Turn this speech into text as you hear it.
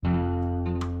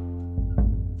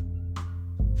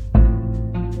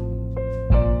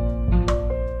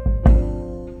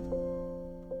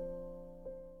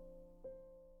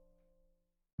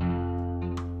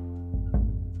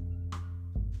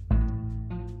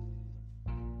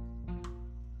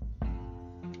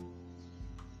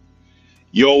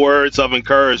Your words of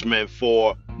encouragement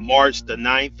for March the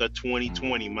 9th of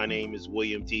 2020. My name is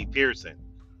William T. Pearson.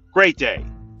 Great day.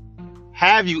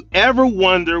 Have you ever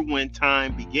wondered when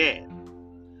time began?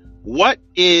 What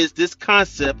is this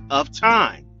concept of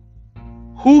time?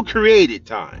 Who created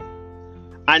time?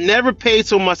 I never paid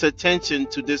so much attention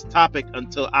to this topic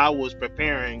until I was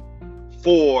preparing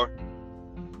for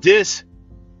this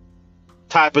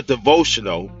type of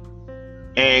devotional,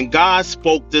 and God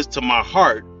spoke this to my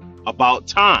heart about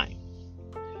time.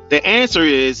 The answer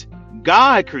is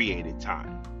God created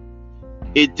time.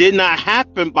 It did not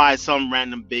happen by some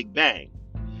random big bang.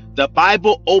 The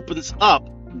Bible opens up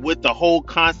with the whole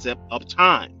concept of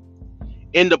time.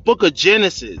 In the book of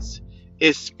Genesis,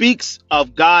 it speaks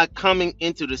of God coming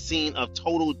into the scene of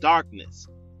total darkness,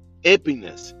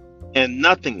 emptiness, and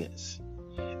nothingness.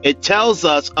 It tells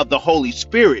us of the Holy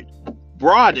Spirit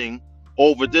brooding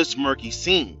over this murky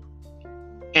scene.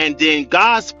 And then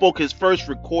God spoke his first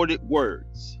recorded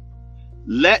words.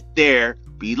 Let there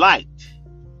be light.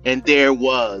 And there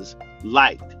was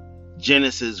light.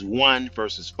 Genesis 1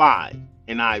 verses 5,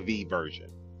 NIV version.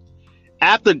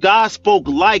 After God spoke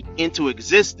light into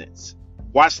existence,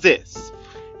 watch this.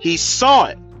 He saw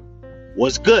it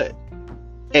was good.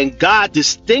 And God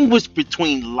distinguished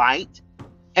between light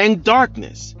and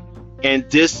darkness.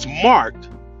 And this marked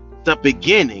the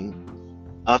beginning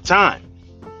of time.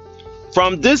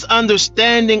 From this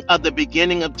understanding of the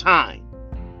beginning of time,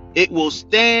 it will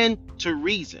stand to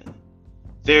reason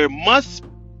there must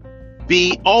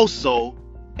be also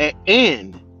an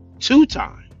end to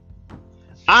time.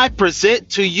 I present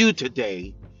to you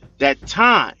today that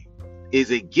time is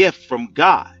a gift from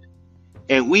God,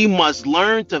 and we must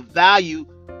learn to value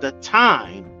the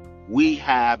time we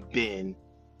have been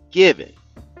given.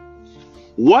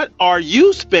 What are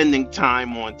you spending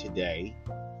time on today?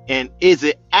 And is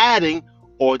it adding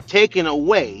or taking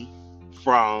away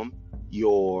from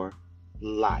your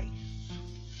life?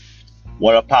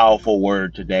 What a powerful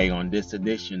word today on this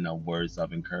edition of Words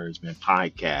of Encouragement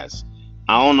podcast.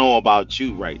 I don't know about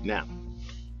you right now,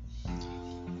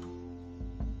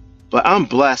 but I'm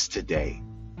blessed today.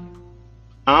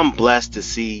 I'm blessed to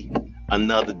see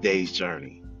another day's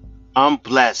journey. I'm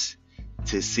blessed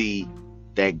to see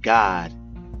that God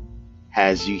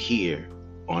has you here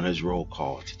on his roll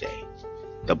call today.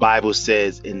 The Bible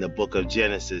says in the book of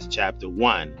Genesis chapter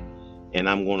 1, and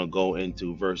I'm going to go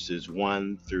into verses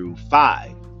 1 through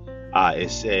 5. It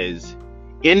says,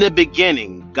 in the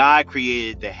beginning, God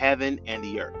created the heaven and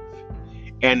the earth.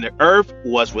 And the earth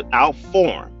was without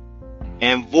form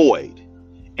and void,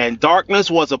 and darkness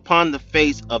was upon the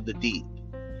face of the deep.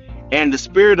 And the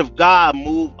Spirit of God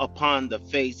moved upon the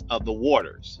face of the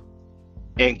waters.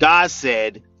 And God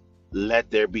said,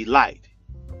 let there be light.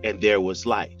 And there was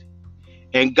light.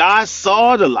 And God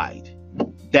saw the light,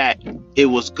 that it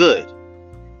was good.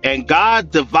 And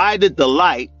God divided the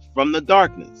light from the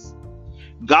darkness.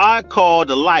 God called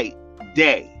the light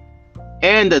day,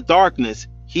 and the darkness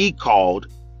he called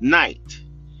night.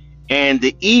 And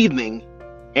the evening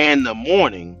and the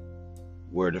morning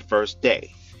were the first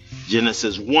day.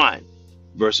 Genesis 1,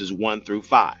 verses 1 through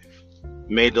 5.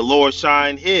 May the Lord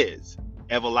shine his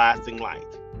everlasting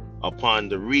light upon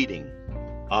the reading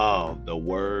of the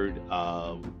Word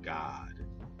of God.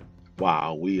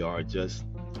 Wow,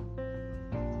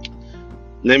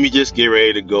 let me just get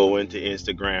ready to go into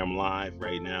Instagram Live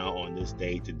right now on this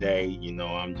day today. You know,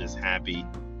 I'm just happy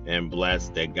and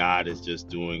blessed that God is just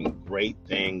doing great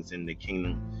things in the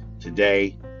kingdom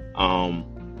today.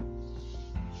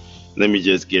 Let me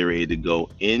just get ready to go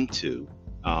into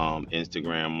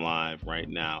Instagram Live right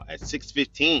now at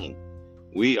 6:15.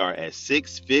 We are at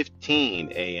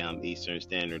 6:15 a.m. Eastern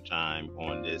Standard Time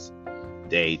on this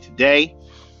day today.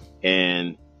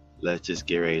 And let's just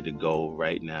get ready to go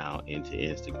right now into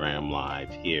Instagram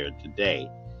Live here today.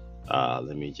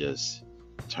 Let me just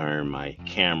turn my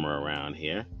camera around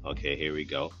here. Okay, here we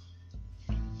go.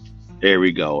 There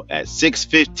we go. At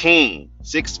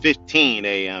 6:15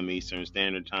 a.m. Eastern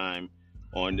Standard Time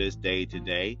on this day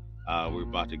today. We're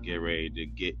about to get ready to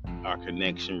get our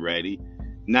connection ready.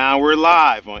 Now we're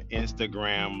live on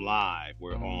Instagram Live.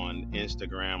 We're on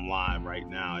Instagram Live right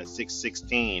now at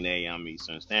 6:16 a.m.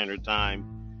 Eastern Standard Time.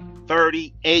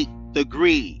 38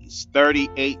 degrees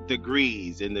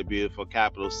in the beautiful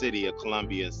capital city of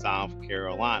Columbia, South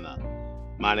Carolina.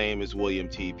 My name is William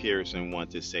T. Pearson.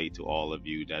 Want to say to all of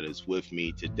you that is with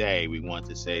me today, we want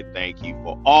to say thank you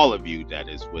for all of you that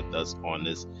is with us on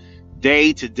this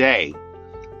day today.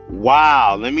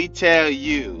 Wow, let me tell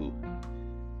you,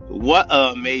 what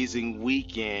an amazing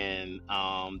weekend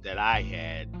that I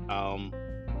had.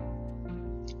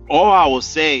 All I will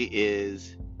say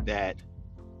is that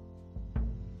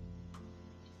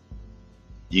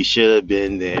You should have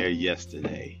been there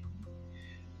yesterday.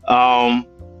 Um,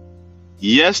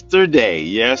 yesterday,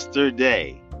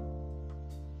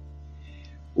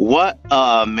 what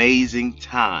an amazing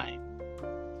time.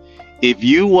 If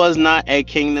you was not at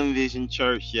Kingdom Vision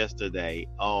Church yesterday,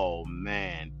 oh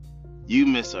man, you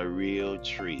miss a real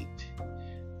treat.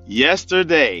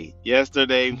 Yesterday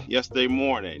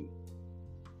morning,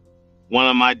 one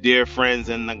of my dear friends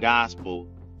in the gospel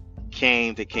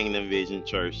came to Kingdom Vision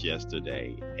Church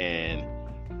yesterday and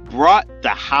brought the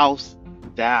house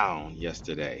down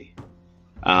yesterday.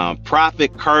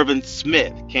 Prophet Kervin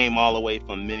Smith came all the way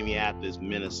from Minneapolis,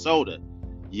 Minnesota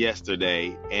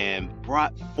yesterday and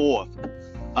brought forth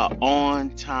an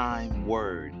on-time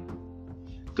word.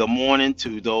 Good morning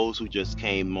to those who just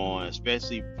came on,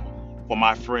 especially for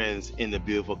my friends in the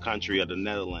beautiful country of the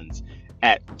Netherlands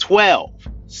at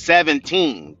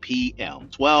 12:17 p.m.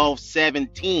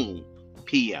 12:17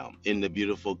 p.m. in the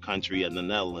beautiful country of the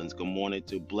Netherlands. Good morning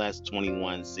to Bless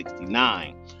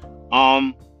 2169.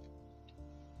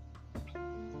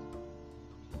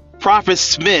 Prophet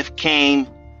Smith came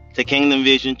to Kingdom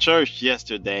Vision Church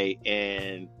yesterday,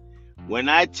 and when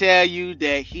I tell you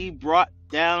that he brought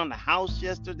down the house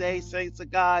yesterday, saints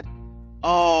of God,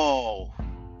 oh,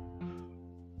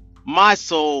 my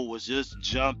soul was just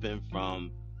jumping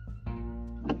from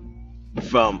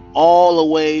all the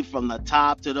way from the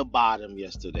top to the bottom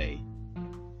yesterday.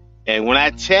 And when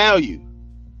I tell you,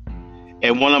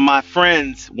 and one of my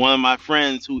friends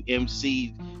who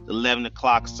emceed the 11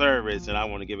 o'clock service, and I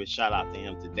want to give a shout out to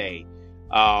him today.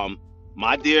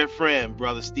 My dear friend,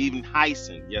 Brother Stephen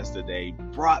Hyson, yesterday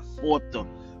brought forth the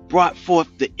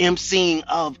emceeing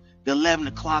of the 11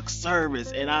 o'clock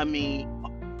service. And I mean,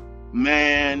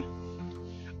 man,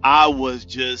 I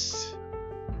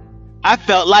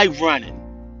felt like running.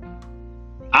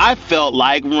 I felt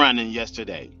like running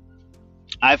yesterday.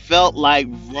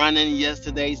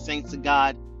 Saints of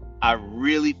God. I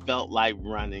really felt like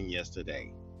running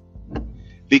yesterday.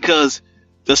 Because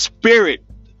the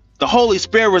Holy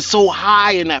Spirit was so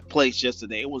high in that place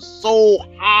yesterday. It was so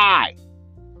high.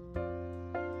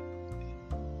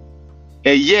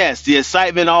 And yes, the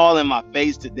excitement all in my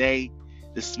face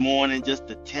this morning, just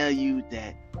to tell you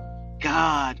that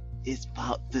God is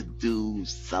about to do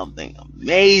something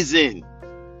amazing.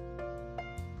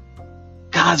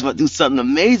 God's about to do something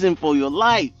amazing for your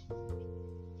life.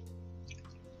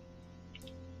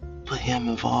 Put Him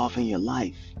involved in your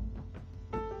life.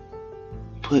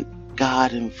 Put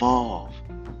God involved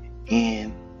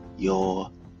in your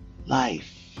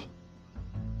life.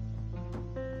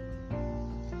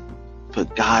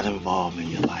 Put God involved in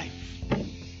your life.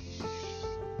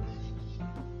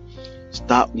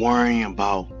 Stop worrying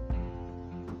about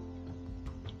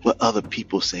what other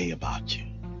people say about you.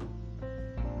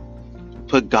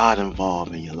 Put God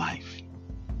involved in your life.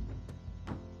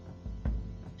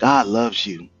 God loves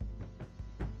you.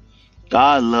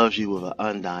 God loves you with an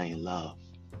undying love.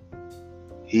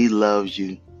 He loves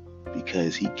you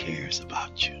because He cares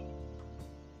about you.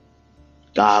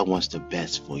 God wants the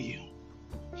best for you.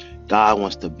 God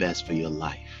wants the best for your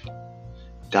life.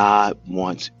 God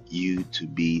wants you to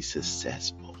be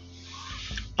successful.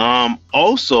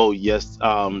 Also, yes,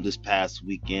 this past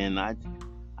weekend, I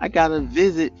got a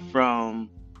visit from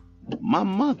my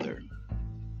mother.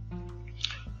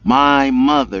 My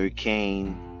mother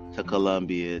came to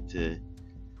Columbia to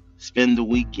spend the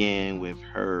weekend with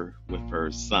her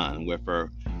son, with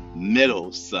her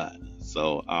middle son.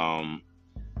 So I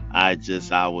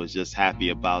was just happy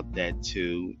about that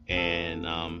too, and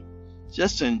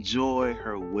just enjoy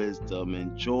her wisdom,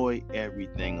 enjoy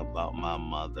everything about my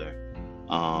mother.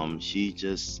 She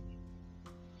just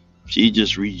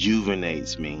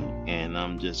rejuvenates me, and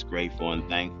I'm just grateful and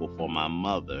thankful for my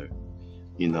mother,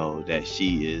 that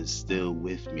she is still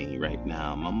with me right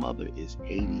now. My mother is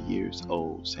 80 years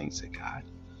old, saints of God,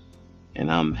 and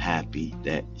I'm happy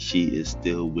that she is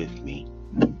still with me.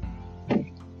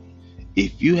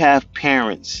 If you have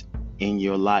parents in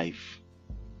your life,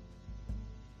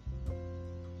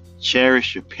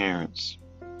 cherish your parents.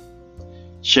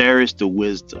 Cherish the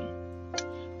wisdom.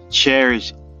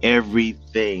 Cherish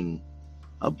everything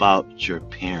about your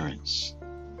parents.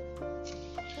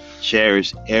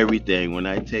 Cherish everything. When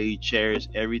I tell you cherish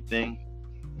everything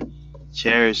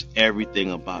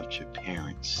about your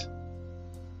parents.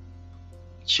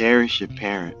 Cherish your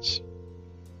parents.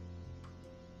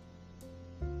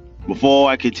 Before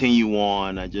I continue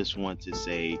on, I just want to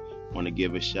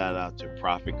give a shout out to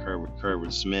Prophet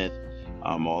Kervin Smith,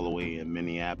 all the way in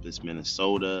Minneapolis,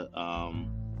 Minnesota.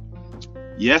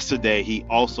 Yesterday, he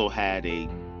also had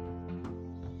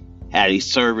Had a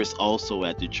service also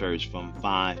at the church from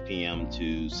 5 p.m.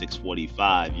 to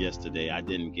 6:45 yesterday. I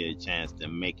didn't get a chance to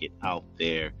make it out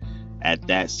there at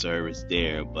that service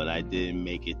there, but I did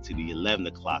make it to the 11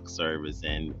 o'clock service,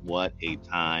 and what a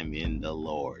time in the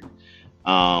Lord.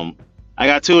 Um, I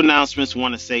got two announcements I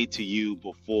want to say to you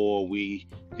before we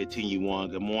continue on.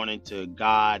 Good morning to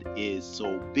God is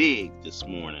so big this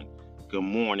morning. Good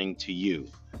morning to you.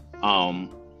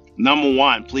 Um, Number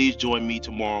one, please join me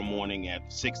tomorrow morning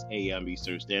at 6 a.m.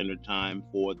 Eastern Standard Time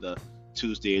for the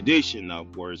Tuesday edition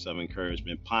of Words of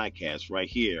Encouragement podcast right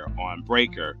here on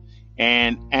Breaker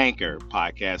and Anchor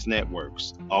podcast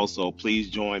networks. Also, please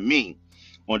join me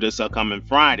on this upcoming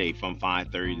Friday from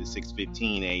 5:30 to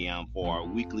 6:15 a.m. for our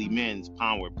weekly men's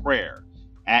power prayer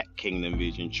at Kingdom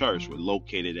Vision Church. We're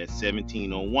located at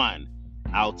 1701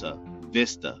 Alta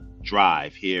Vista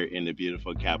Drive here in the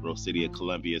beautiful capital city of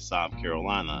Columbia, South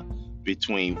Carolina,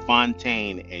 between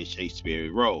Fontaine and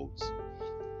Shakespeare Roads.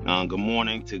 Good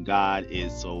morning to God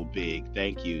is so big.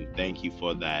 Thank you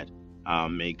for that.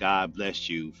 May God bless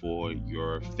you for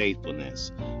your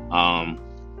faithfulness.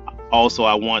 Also,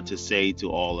 I want to say to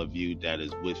all of you that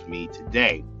is with me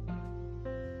today,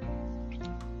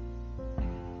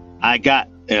 I got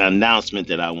an announcement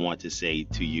that I want to say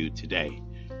to you today.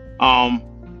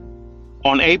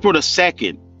 On April the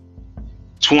 2nd,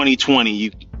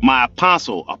 2020, my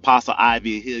Apostle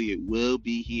Ivy Hilliard, will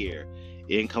be here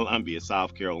in Columbia,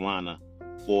 South Carolina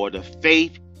for the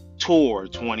Faith Tour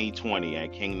 2020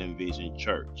 at Kingdom Vision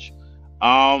Church.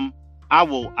 I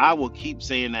will keep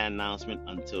saying that announcement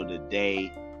until the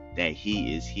day that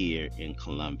he is here in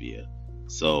Columbia.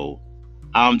 So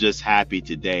I'm just happy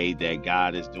today that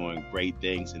God is doing great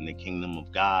things in the kingdom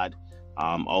of God.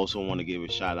 Also want to give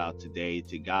a shout out today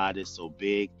to God is so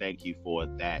big. Thank you for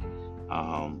that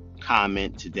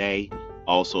comment today.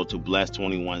 Also to Bless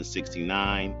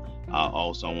 2169.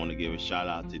 Also I want to give a shout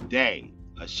out today.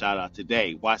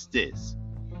 Watch this.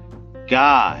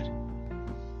 God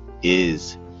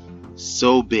is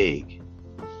so big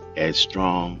and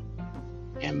strong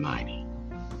and mighty.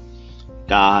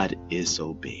 God is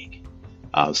so big.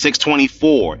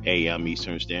 6:24 a.m.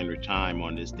 Eastern Standard Time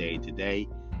on this day today.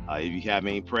 If you have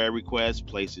any prayer requests,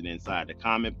 place it inside the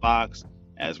comment box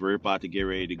as we're about to get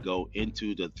ready to go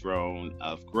into the throne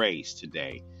of grace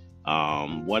today.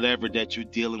 Whatever that you're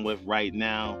dealing with right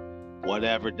now,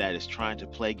 whatever that is trying to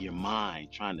plague your mind,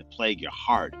 trying to plague your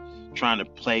heart, trying to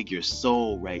plague your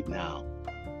soul right now,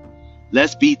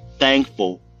 let's be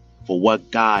thankful for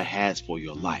what God has for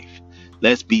your life.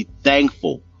 Let's be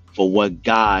thankful for what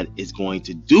God is going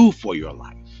to do for your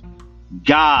life.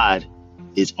 God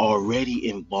is already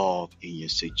involved in your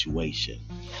situation.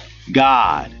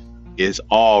 God is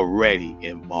already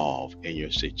involved in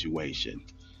your situation.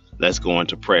 Let's go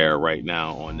into prayer right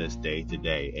now on this day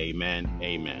today. Amen.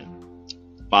 Amen.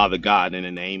 Father God, in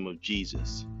the name of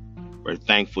Jesus, we're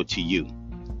thankful to you.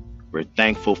 We're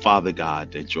thankful, Father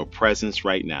God, that your presence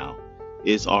right now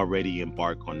is already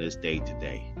embarked on this day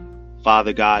today.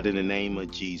 Father God, in the name of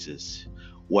Jesus,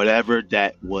 whatever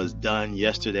that was done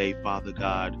yesterday, Father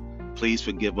God, please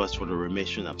forgive us for the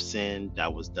remission of sin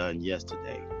that was done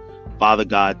yesterday. Father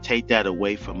God, take that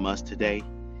away from us today.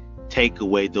 Take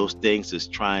away those things that's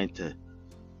trying to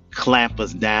clamp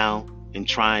us down and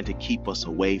trying to keep us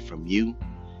away from you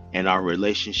and our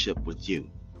relationship with you.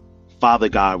 Father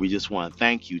God, we just want to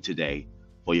thank you today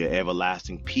for your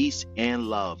everlasting peace and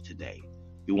love today.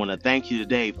 We want to thank you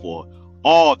today for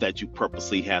all that you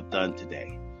purposely have done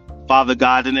today. Father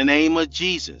God, in the name of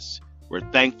Jesus,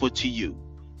 we're thankful to you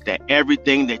that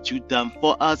everything that you've done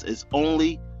for us is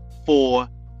only for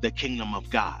the kingdom of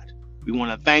God. We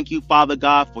want to thank you, Father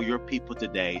God, for your people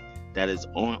today that is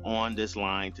on this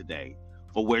line today.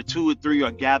 For where 2 or 3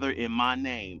 are gathered in my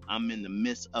name, I'm in the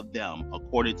midst of them,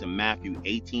 according to Matthew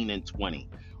 18:20.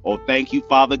 Oh, thank you,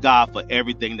 Father God, for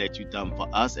everything that you've done for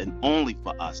us and only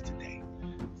for us today.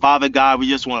 Father God, we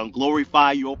just want to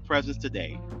glorify your presence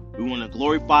today. We want to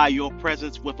glorify your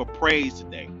presence with a praise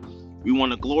today. We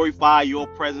want to glorify your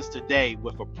presence today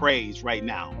with a praise right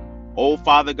now. Oh,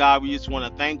 Father God, we just want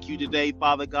to thank you today,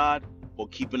 Father God, for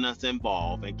keeping us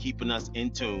involved and keeping us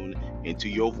in tune into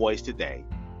your voice today.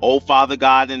 Oh, Father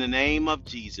God, in the name of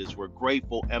Jesus, we're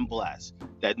grateful and blessed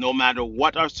that no matter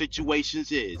what our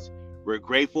situations is, we're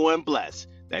grateful and blessed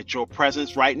that your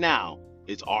presence right now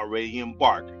is already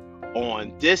embarked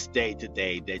on this day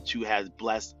today that you have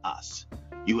blessed us.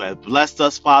 You have blessed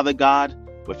us, Father God,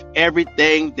 with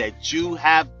everything that you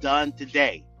have done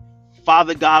today.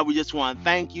 Father God, we just want to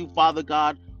thank you, Father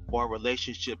God, for our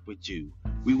relationship with you.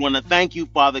 We want to thank you,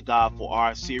 Father God, for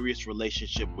our serious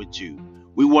relationship with you.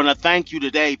 We want to thank you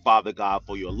today, Father God,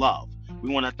 for your love. We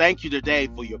want to thank you today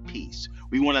for your peace.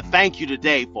 We want to thank you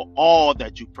today for all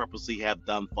that you purposely have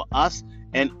done for us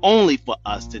and only for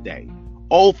us today.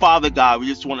 Oh, Father God, we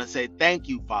just want to say thank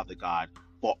you, Father God,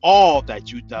 for all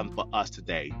that you've done for us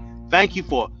today. Thank you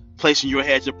for placing your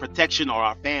hedge of protection on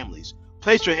our families.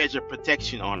 Place your hedge of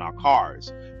protection on our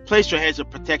cars. Place your hedge of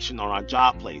protection on our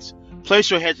job place.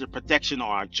 Place your hedge of protection on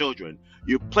our children.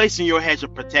 You're placing your hedge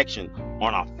of protection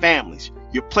on our families.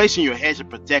 You're placing your hedge of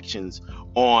protections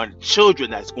on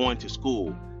children that's going to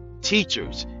school,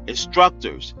 teachers,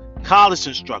 instructors, college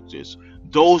instructors,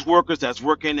 those workers that's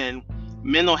working in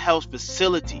mental health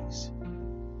facilities.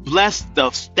 Bless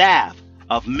the staff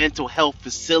of mental health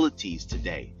facilities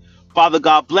today. Father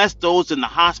God, bless those in the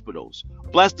hospitals.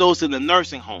 Bless those in the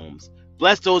nursing homes.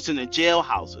 Bless those in the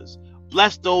jailhouses.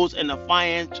 Bless those in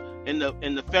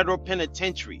the federal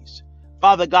penitentiaries.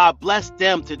 Father God, bless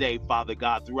them today, Father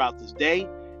God, throughout this day,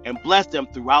 and bless them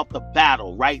throughout the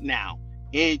battle right now,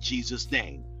 in Jesus'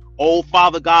 name. Oh,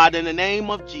 Father God, in the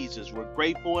name of Jesus, we're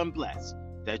grateful and blessed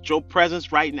that your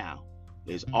presence right now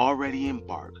is already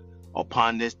embarked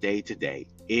upon this day today.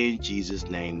 In Jesus'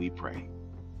 name we pray.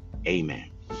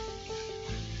 Amen.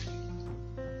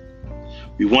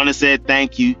 We want to say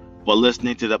thank you for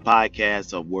listening to the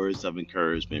podcast of Words of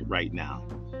Encouragement right now.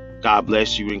 God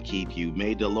bless you and keep you.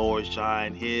 May the Lord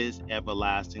shine his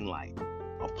everlasting light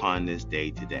upon this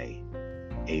day today.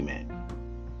 Amen.